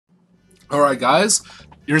Alright guys,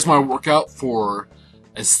 here's my workout for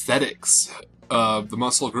aesthetics. The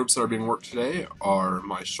muscle groups that are being worked today are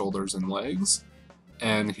my shoulders and legs.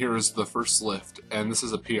 And here's the first lift. And this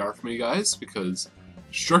is a PR for me guys because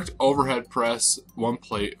strict overhead press, one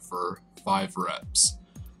plate for 5 reps.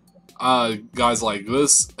 Guys, like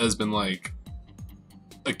this has been like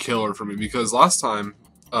a killer for me because last time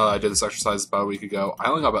I did this exercise about a week ago, I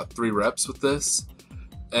only got about 3 reps with this.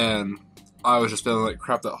 And I was just feeling like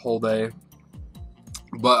crap that whole day.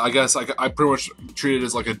 But I guess I pretty much treated it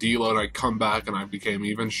as like a deload. I come back and I became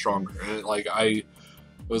even stronger. And I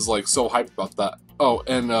was like so hyped about that. Oh,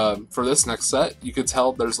 and for this next set, you could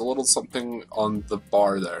tell there's a little something on the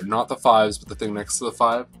bar there. Not the 5s, but the thing next to the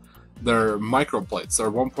 5. They're micro plates.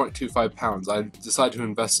 They're 1.25 pounds. I decided to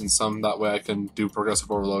invest in some. That way I can do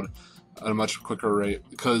progressive overload at a much quicker rate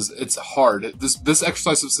because it's hard. This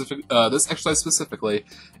exercise specifically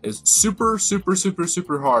is super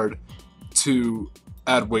hard to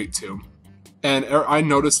add weight to. And I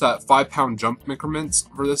noticed that 5-pound jump increments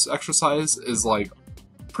for this exercise is like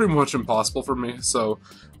pretty much impossible for me. So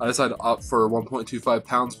I decided to opt for 1.25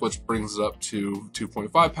 pounds, which brings it up to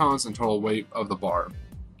 2.5 pounds in total weight of the bar.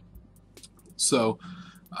 So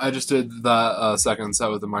I just did that second set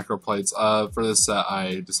with the micro plates. For this set,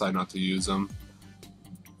 I decided not to use them.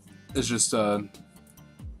 It's just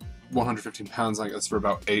 115 pounds, I guess, for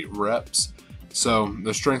about 8 reps. So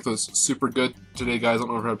the strength was super good today, guys, on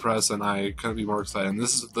overhead press, and I couldn't be more excited. And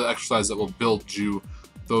this is the exercise that will build you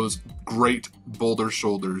those great boulder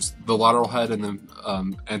shoulders. The lateral head and the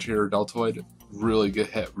anterior deltoid really get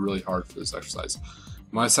hit really hard for this exercise.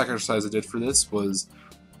 My second exercise I did for this was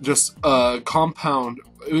just a compound.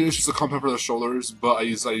 It was just a compound for the shoulders, but I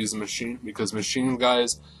use a machine because machine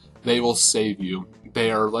guys, they will save you.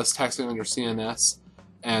 They are less taxing on your CNS.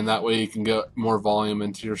 And that way you can get more volume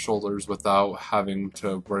into your shoulders without having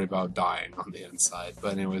to worry about dying on the inside.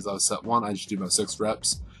 But anyways, that was set 1. I just do about 6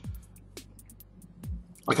 reps.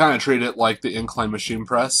 I kind of treat it like the incline machine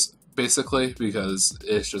press, basically, because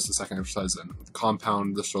it's just a second exercise and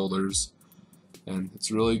compound the shoulders. And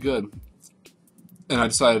it's really good. And I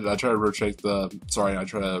decided I try to retract the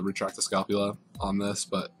scapula on this,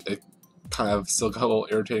 but it kind of still got a little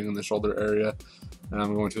irritating in the shoulder area. And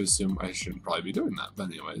I'm going to assume I shouldn't probably be doing that. But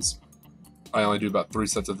anyways, I only do about 3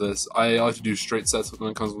 sets of this. I like to do straight sets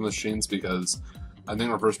when it comes with machines because I think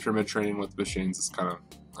reverse pyramid training with machines is kind of,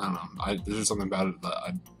 I don't know, there's just something about it that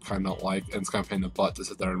I kind of don't like. And it's kind of a pain in the butt to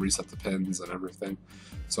sit there and reset the pins and everything.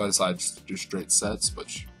 So I decided just to do straight sets,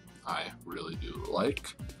 which I really do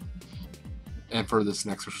like. And for this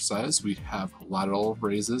next exercise, we have lateral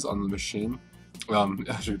raises on the machine.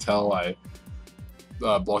 As you can tell, I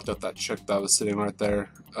blocked out that chick that was sitting right there.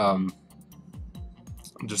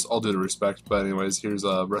 Just all due to respect. But anyways, here's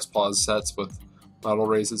rest pause sets with lateral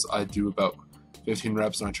raises. I do about 15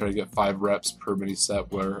 reps, and I try to get 5 reps per mini set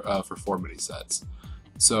for 4 mini sets.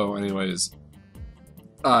 So anyways,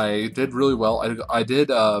 I did really well. I did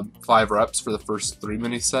 5 reps for the first 3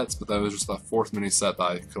 mini sets, but that was just the 4th mini set that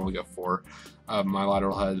I could only get 4. My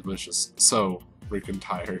lateral head was just so freaking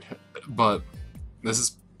tired. But this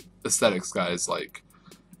is aesthetics, guys. Like,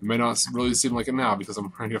 it may not really seem like it now because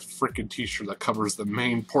I'm wearing a freaking t-shirt that covers the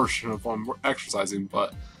main portion of what I'm exercising,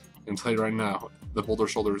 but I can tell you right now, the boulder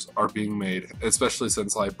shoulders are being made, especially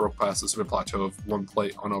since I broke past this plateau of 1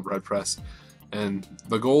 plate on overhead press. And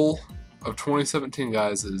the goal of 2017,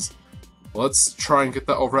 guys, is let's try and get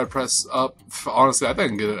that overhead press up. Honestly, I think I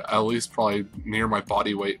can get it at least probably near my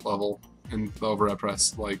body weight level in the overhead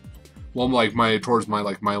press. Towards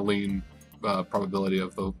my lean probability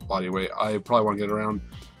of the body weight. I probably want to get around.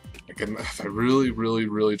 If I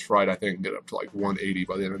really tried, I think I can get up to like 180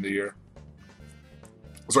 by the end of the year.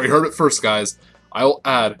 So you heard it first, guys. I'll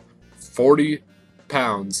add 45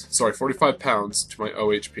 pounds to my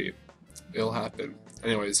OHP. It'll happen.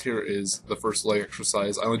 Anyways, here is the first leg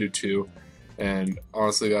exercise. I only do 2, and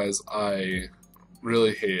honestly, guys, I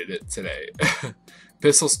really hated it today.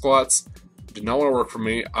 Pistol squats did not want to work for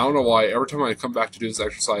me. I don't know why. Every time I come back to do this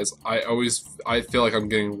exercise, I feel like I'm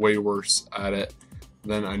getting way worse at it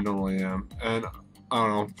than I normally am. And I don't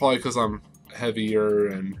know, probably because I'm heavier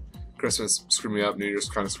and Christmas screwed me up, New Year's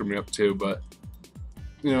kind of screwed me up too, but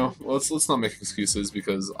you know, let's not make excuses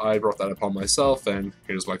because I brought that upon myself, and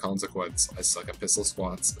here's my consequence. I suck at pistol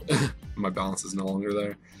squats. My balance is no longer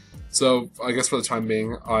there. So I guess for the time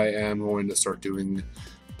being, I am going to start doing,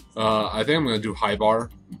 I think I'm going to do high bar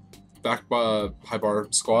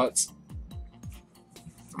squats.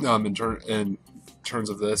 In terms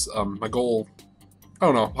of this, my goal, I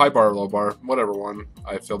don't know, high bar or low bar, whatever one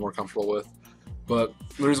I feel more comfortable with. But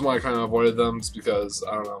the reason why I kind of avoided them is because,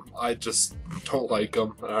 I don't know, I just don't like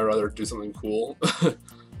them, and I'd rather do something cool.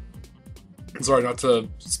 Sorry, not to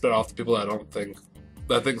spit off the people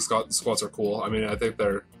that think squats are cool. I mean, I think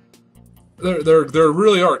they're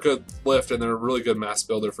really are good lift, and they're a really good mass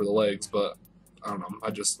builder for the legs, but I don't know,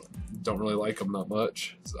 I just don't really like them that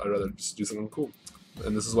much, so I'd rather just do something cool.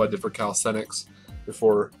 And this is what I did for calisthenics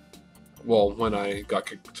before, well, when I got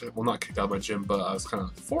kicked, well, not kicked out of my gym, but I was kind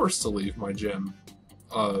of forced to leave my gym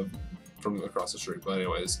from across the street. But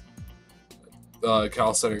anyways,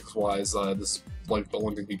 calisthenics wise, this is like the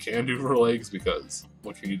one thing you can do for legs, because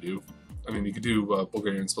what can you do? I mean, you could do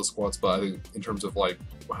Bulgarian split squats, but I think in terms of like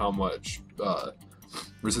how much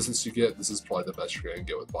resistance you get, this is probably the best you're gonna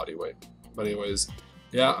get with body weight. But anyways,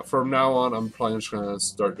 yeah, from now on, I'm probably just gonna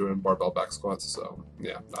start doing barbell back squats. So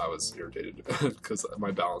yeah, I was irritated because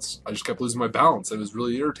my balance, I just kept losing my balance. It was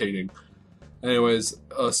really irritating. Anyways,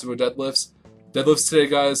 sumo deadlifts. Deadlifts today,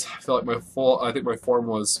 guys. I feel like I think my form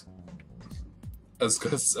was as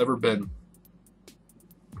good as it's ever been.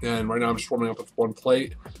 And right now I'm just warming up with one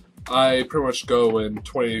plate. I pretty much go in about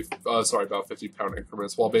 50-pound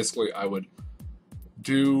increments. Well, basically I would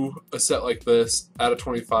do a set like this, add a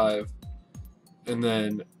 25, and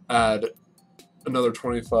then add another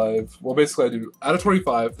 25. Well, basically I do add a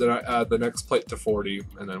 25, then I add the next plate to 40,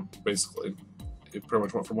 and then basically it pretty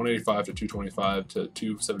much went from 185 to 225 to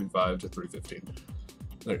 275 to 315.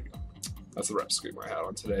 There you go. That's the rep scheme I had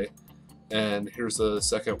on today. And here's the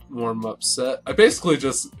second warm-up set. I basically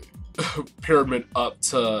just pyramid up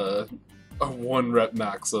to a 1 rep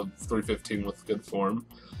max of 315 with good form.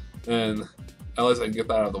 And at least I can get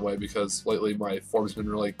that out of the way, because lately my form's been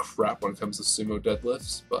really crap when it comes to sumo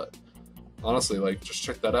deadlifts. But honestly, like, just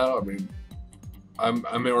check that out. I mean, I'm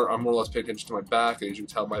more or less paying attention to my back, and as you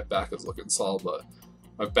can tell, my back is looking solid, but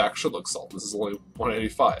my back should look solid. This is only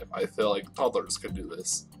 185. I feel like toddlers could do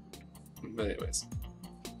this. But anyways,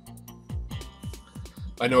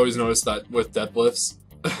 I always noticed that with deadlifts,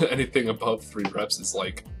 anything above 3 reps is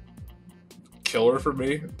like killer for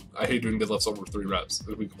me. I hate doing deadlifts over 3 reps,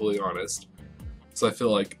 to be completely honest. So I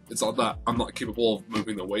feel like it's not that I'm not capable of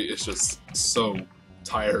moving the weight, it's just so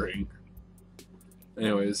tiring.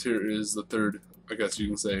 Anyways, here is the third, I guess you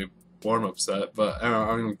can say, warm-up set, but I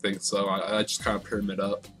don't even think so. I just kind of pyramid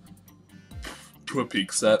up to a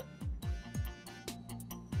peak set.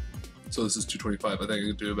 So this is 225. I think I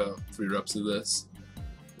can do about 3 reps of this.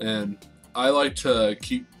 And I like to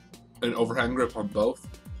keep an overhand grip on both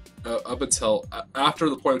up until after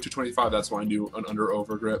the point of 225. That's when I do an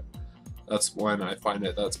under-over grip. That's when I find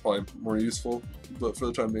that's probably more useful. But for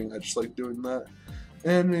the time being, I just like doing that.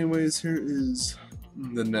 And anyways, here is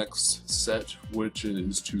the next set, which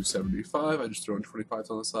is 275. I just throw in 25s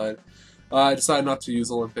on the side. I decided not to use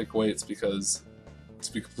Olympic weights because,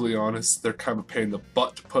 to be completely honest, they're kind of a pain in the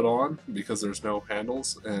butt to put on because there's no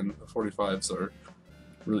handles, and the 45s are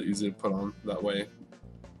really easy to put on that way.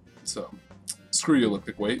 So, screw you,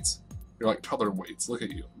 Olympic weights. You're like toddler weights. Look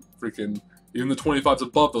at you. Freaking, even the 25s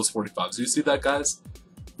above those 45s. Do you see that, guys?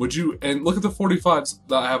 Would you, and look at the 45s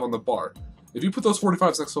that I have on the bar. If you put those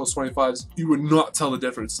 45s next to those 25s, you would not tell the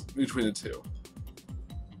difference between the two.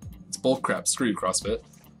 It's bull crap. Screw you, CrossFit.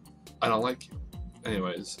 I don't like you.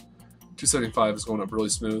 Anyways, 275 is going up really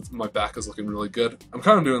smooth. My back is looking really good. I'm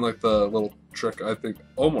kind of doing like the little trick I think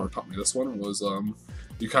Omar taught me. This one was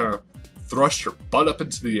you kind of thrust your butt up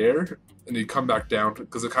into the air and you come back down,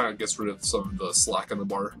 because it kind of gets rid of some of the slack in the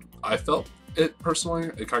bar. I felt it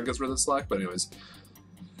personally. It kind of gets rid of the slack. But anyways,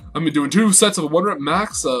 I'm doing 2 sets of a 1 rep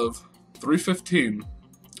max of 315.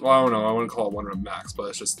 Well, I don't know, I wouldn't call it 1 rep max, but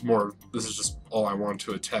it's just more, this is just all I wanted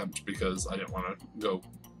to attempt because I didn't want to go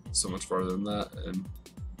so much farther than that, and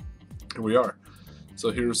here we are.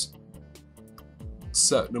 So here's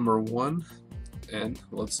set number 1, and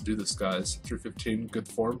let's do this, guys. 315, good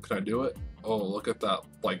form. Can I do it? Oh, look at that,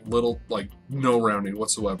 like no rounding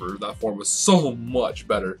whatsoever. That form was so much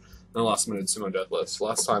better than last minute sumo deadlifts.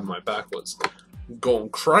 Last time my back was going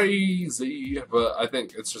crazy, but I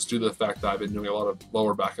think it's just due to the fact that I've been doing a lot of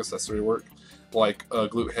lower back accessory work, like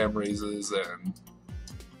glute ham raises, and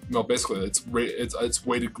no, basically it's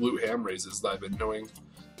weighted glute ham raises that I've been doing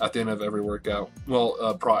at the end of every workout. Well,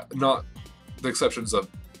 not the exceptions of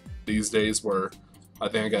these days where I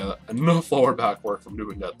think I got enough lower back work from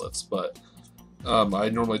doing deadlifts, but I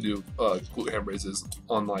normally do glute ham raises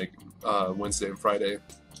on like Wednesday and Friday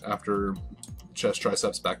after chest,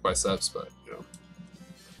 triceps, back, biceps, but you know,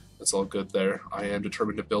 it's all good there. I am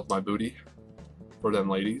determined to build my booty for them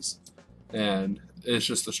ladies, and it's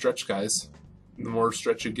just a stretch, guys. The more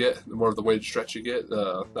stretch you get, the more of the weighted stretch you get,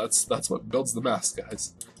 that's what builds the mass,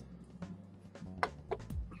 guys.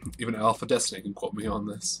 Even Alpha Destiny can quote me on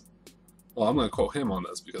this. Well, I'm going to quote him on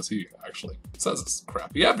this because he actually says this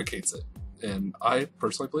crap. He advocates it. And I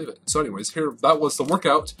personally believe it. So anyways, that was the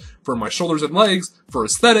workout for my shoulders and legs, for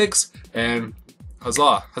aesthetics, and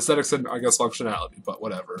huzzah. Aesthetics and, I guess, functionality, but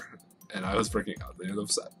whatever. And I was freaking out at the end of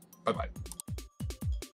the set. Bye-bye.